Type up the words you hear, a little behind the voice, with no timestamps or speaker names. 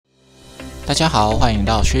大家好，欢迎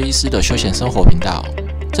到薛医师的休闲生活频道。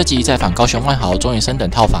这集再访高雄万豪终于升等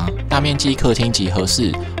套房，大面积客厅及和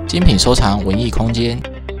室，精品收藏文艺空间，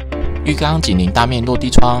浴缸紧邻大面落地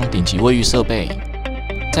窗，顶级卫浴设备，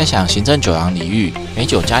再享行政酒廊礼遇，美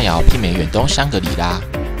酒佳餚媲美远东香格里拉。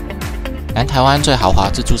南台湾最豪华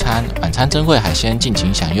自助餐，晚餐珍贵海鲜尽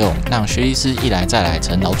情享用，让薛医师一来再来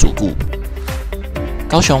成老主顾。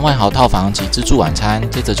高雄万豪套房及自助晚餐，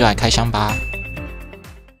接着就来开箱吧。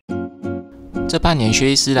这半年，薛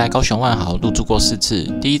医师来高雄万豪入住过4次，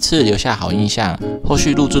第一次留下好印象，后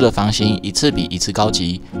续入住的房型一次比一次高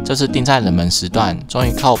级。这次定在冷门时段，终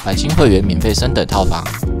于靠白金会员免费升等套房。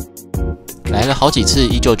来了好几次，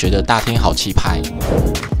依旧觉得大厅好气派。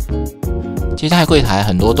接待柜台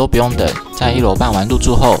很多都不用等，在1楼办完入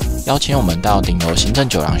住后，邀请我们到顶楼行政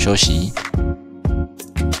酒廊休息。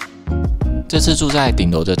这次住在顶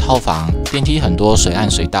楼的套房，电梯很多，随按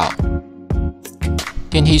随到。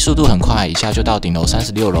电梯速度很快，一下就到顶楼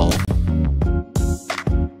36楼。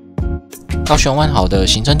高雄万豪的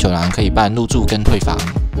行政酒廊可以办入住跟退房，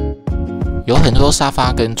有很多沙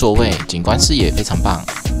发跟座位，景观视野非常棒。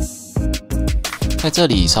在这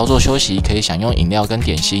里稍作休息，可以享用饮料跟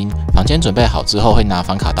点心。房间准备好之后，会拿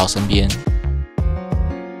房卡到身边。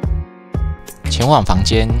前往房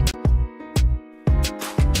间，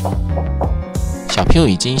小 Piu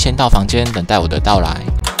已经先到房间等待我的到来。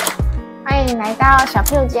欢迎来到小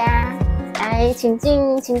Piu家，来，请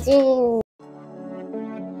进，请进。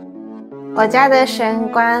我家的玄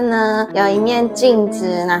关呢，有一面镜子，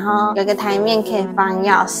然后有个台面可以放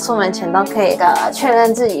钥匙，出门前都可以确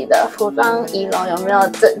认自己的服装仪容有没有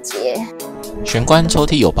整洁。玄关抽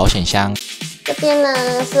屉有保险箱。这边呢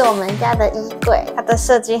是我们家的衣柜，它的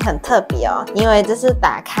设计很特别哦，因为这是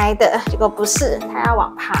打开的，结果不是，它要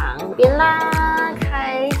往旁边拉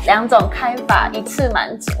开，2种开法一次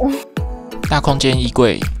满足。大空间衣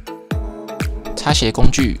柜，擦鞋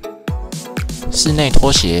工具，室内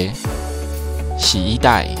拖鞋，洗衣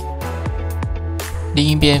袋，另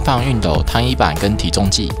一边放熨斗、烫衣板跟体重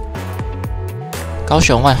计。高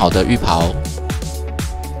雄万豪的浴袍。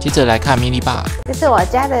接着来看 mini bar， 这是我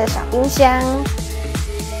家的小冰箱，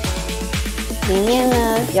里面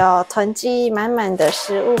呢有囤积满满的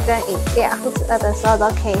食物跟饮料，肚子饿的时候都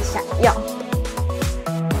可以享用。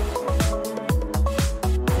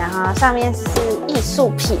然后上面是艺术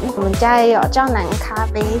品，我们家也有胶囊咖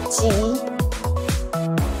啡机，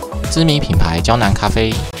知名品牌胶囊咖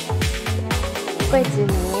啡。柜子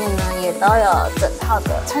里面呢也都有整套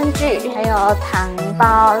的餐具，还有糖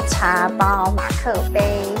包、茶包、马克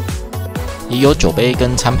杯，也有酒杯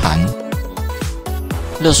跟餐盘、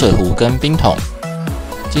热水壶跟冰桶。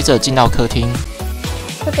接着进到客厅。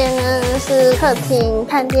这边呢是客厅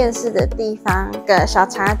看电视的地方，个小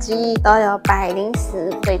茶几都有摆零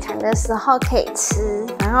食，嘴馋的时候可以吃。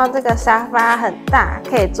然后这个沙发很大，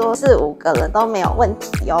可以坐4、5个人都没有问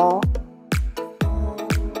题哦。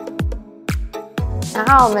然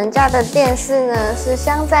后我们家的电视呢是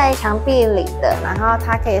镶在墙壁里的，然后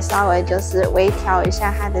它可以稍微就是微调一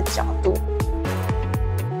下它的角度。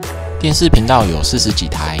电视频道有40几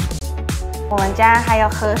台。我们家还有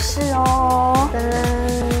和室哦，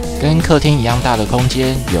跟客厅一样大的空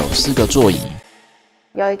间，有4个座椅，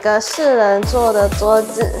有一个4人座的桌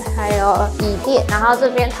子，还有椅垫，然后这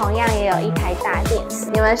边同样也有一台大电视。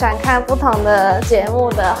你们想看不同的节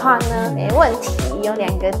目的话呢，没问题，有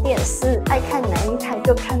2个电视，爱看哪一台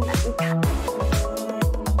就看哪一台。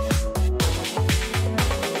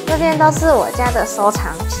这边都是我家的收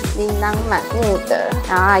藏品，琳琅满目的，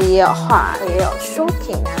然后也有画，也有书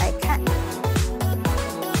可以拿来看。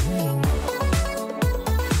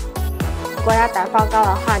如果要打报告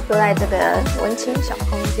的话，就在这个文青小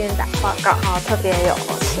空间打报告，然后特别有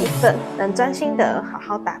气氛，能专心的好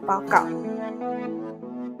好打报告。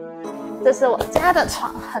这是我家的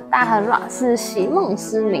床，很大很软，是席梦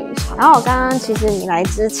思明床。然后我刚刚其实你来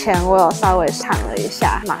之前，我有稍微躺了一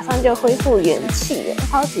下，马上就恢复元气了，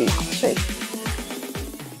超级好睡。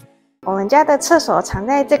我们家的厕所藏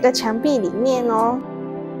在这个墙壁里面哦。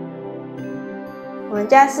我们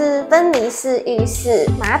家是分离式浴室，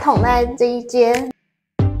马桶在这一间，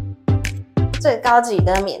最高级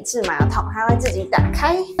的免治马桶，它会自己打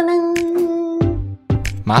开。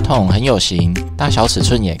马桶很有型，大小尺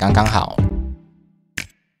寸也刚刚好。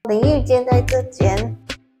淋浴间在这间，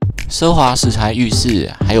奢华石材浴室，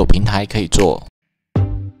还有平台可以坐。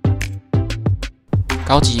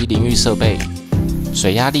高级淋浴设备，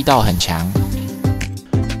水压力道很强。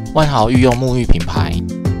万豪御用沐浴品牌。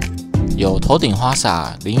有头顶花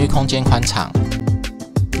洒，淋浴空间宽敞。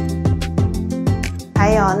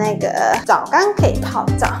还有那个澡缸可以泡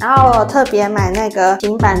澡，然后我特别买那个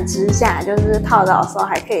平板支架，就是泡澡的时候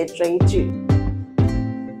还可以追剧。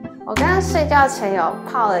我刚刚睡觉前有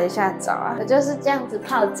泡了一下澡啊，我就是这样子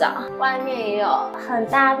泡澡，外面也有很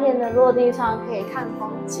大片的落地窗可以看风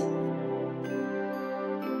景。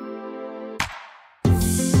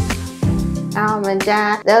然后我们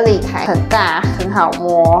家琉璃台很大，很好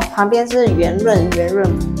摸，旁边是圆润。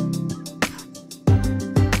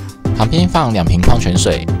旁边放2瓶矿泉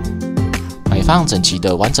水，摆放整齐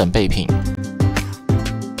的完整备品，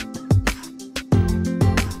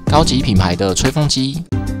高级品牌的吹风机。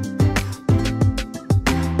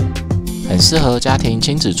很适合家庭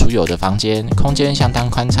亲子出游的房间，空间相当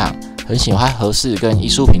宽敞，很喜欢和室跟艺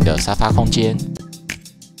术品的沙发空间。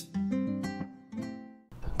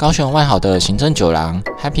高雄万豪的行政酒廊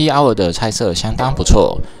Happy Hour 的菜色相当不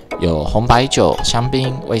错，有红白酒、香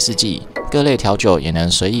槟、威士忌，各类调酒也能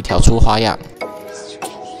随意调出花样。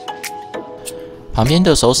旁边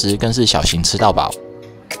的熟食更是小型吃到饱，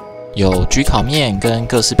有焗烤面跟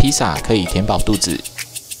各式披萨可以填饱肚子。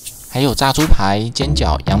还有炸猪排、煎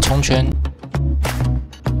饺、洋葱圈，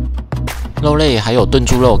肉类还有炖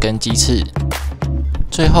猪肉跟鸡翅，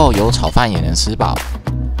最后有炒饭也能吃饱，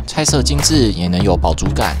菜色精致也能有饱足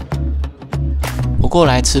感。不过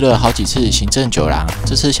来吃了好几次行政酒廊，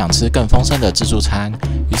这次想吃更丰盛的自助餐，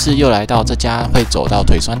于是又来到这家会走到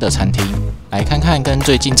腿酸的餐厅，来看看跟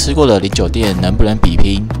最近吃过的零酒店能不能比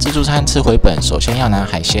拼。自助餐吃回本，首先要拿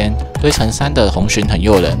海鲜，堆成山的红鲟很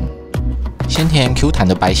诱人。鲜甜 Q 弹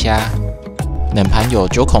的白虾，冷盘有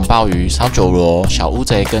9孔鲍鱼、烧酒螺、小乌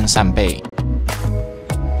贼跟扇贝。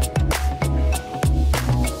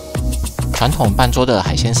传统半桌的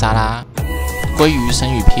海鲜沙拉，鲑鱼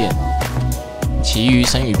生鱼片、旗鱼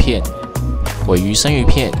生鱼片、尾鱼生鱼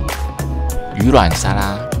片、鱼卵沙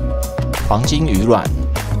拉、黄金鱼卵、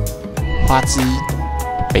花枝、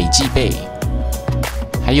北极贝，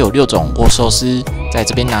还有6种握寿司。在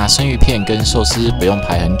这边拿生鱼片跟寿司不用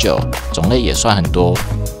排很久，种类也算很多。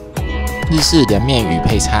日式凉面与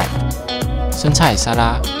配菜，生菜沙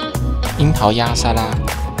拉、樱桃鸭沙拉，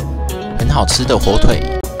很好吃的火腿，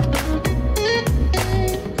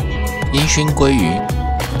烟熏鲑鱼，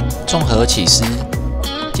综合起司。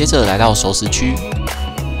接着来到熟食区，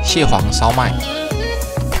蟹黄烧麦、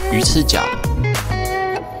鱼翅饺、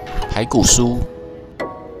排骨酥、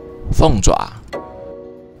凤爪。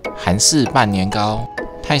韩式拌年糕、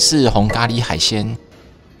泰式红咖喱海鲜、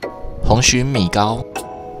红鲟米糕、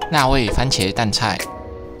辣味番茄蛋菜、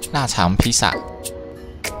腊肠披萨、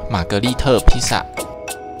玛格丽特披萨、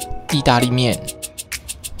意大利面、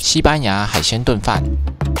西班牙海鲜炖饭、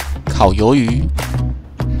烤鱿鱼、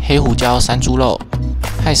黑胡椒山猪肉、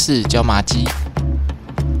泰式椒麻鸡、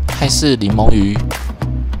泰式柠檬鱼、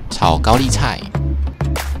炒高丽菜、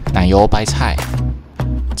奶油白菜、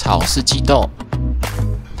炒四季豆。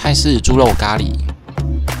泰式猪肉咖喱、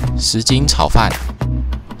什锦炒饭、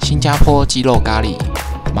新加坡鸡肉咖喱、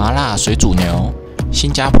麻辣水煮牛、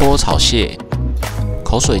新加坡炒蟹、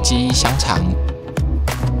口水鸡香肠、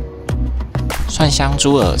蒜香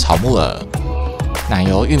猪耳炒木耳、奶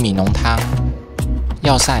油玉米浓汤、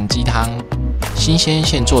药膳鸡汤、新鲜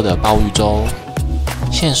现做的鲍鱼粥、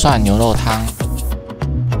现涮牛肉汤，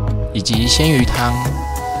以及鲜鱼汤。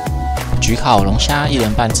焗烤龙虾1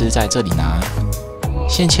人半只在这里拿。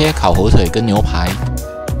现切烤火腿跟牛排，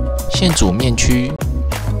现煮面区，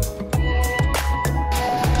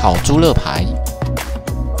烤猪肋排，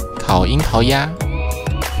烤樱桃鸭，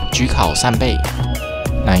焗烤扇贝，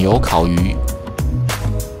奶油烤鱼，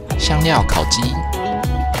香料烤鸡，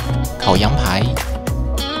烤羊排，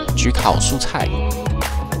焗烤蔬菜，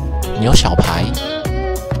牛小排，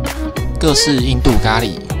各式印度咖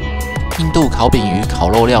喱，印度烤饼与烤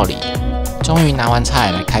肉料理。终于拿完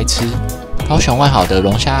菜来开吃。高雄万豪的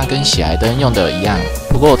龙虾跟喜来登用的一样，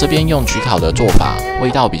不过这边用焗烤的做法，味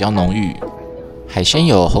道比较浓郁。海鲜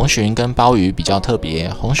有红鲟跟鲍鱼比较特别，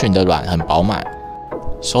红鲟的卵很饱满。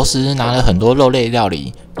熟食拿了很多肉类料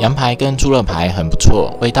理，羊排跟猪肋排很不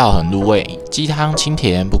错，味道很入味。鸡汤清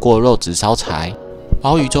甜，不过肉质稍柴。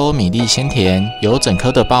鲍鱼粥米粒鲜甜，有整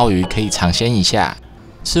颗的鲍鱼可以尝鲜一下。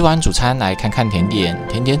吃完主餐来看看甜点，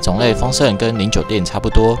甜点种类丰盛，跟零酒店差不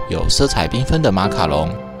多，有色彩缤纷的马卡龙。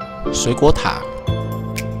水果塔、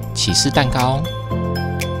起司蛋糕、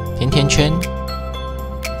甜甜圈、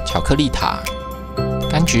巧克力塔、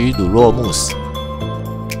柑橘乳酪慕斯、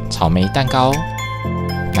草莓蛋糕、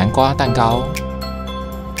南瓜蛋糕、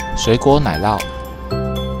水果奶酪、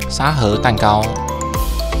沙盒蛋糕、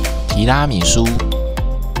提拉米苏、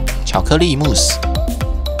巧克力慕斯、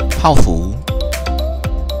泡芙、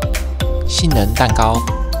杏仁蛋糕、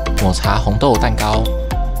抹茶红豆蛋糕、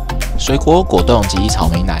水果果冻及草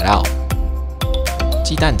莓奶酪，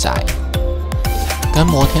鸡蛋仔，跟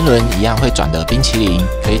摩天轮一样会转的冰淇淋，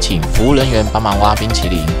可以请服务人员帮忙挖冰淇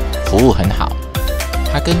淋，服务很好。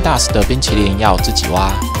它跟大师的冰淇淋要自己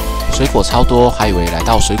挖，水果超多，还以为来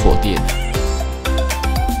到水果店。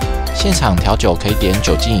现场调酒可以点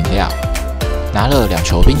酒精饮料，拿了2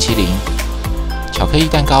球冰淇淋，巧克力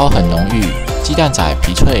蛋糕很浓郁，鸡蛋仔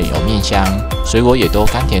皮脆有面香，水果也都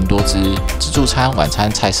甘甜多汁，自助餐晚餐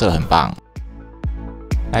菜色很棒。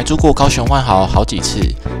来住过高雄万豪好几次，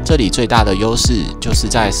这里最大的优势就是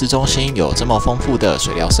在市中心有这么丰富的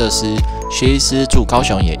水疗设施，薛医师住高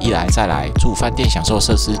雄也一来再来，住饭店享受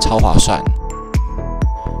设施超划算。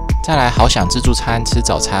再来豪享自助餐吃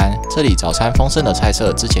早餐，这里早餐丰盛的菜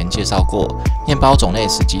色之前介绍过，面包种类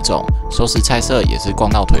10几种，熟食菜色也是逛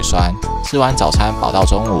到腿酸，吃完早餐饱到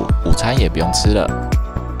中午，午餐也不用吃了。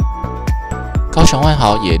高雄万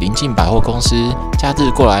豪也临近百货公司，假日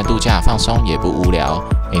过来度假放松也不无聊，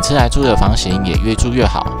每次来住的房型也越住越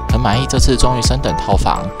好，很满意这次终于升等套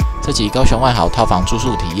房。这集高雄万豪套房住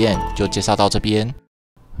宿体验就介绍到这边，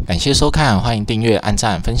感谢收看，欢迎订阅、按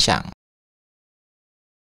赞、分享。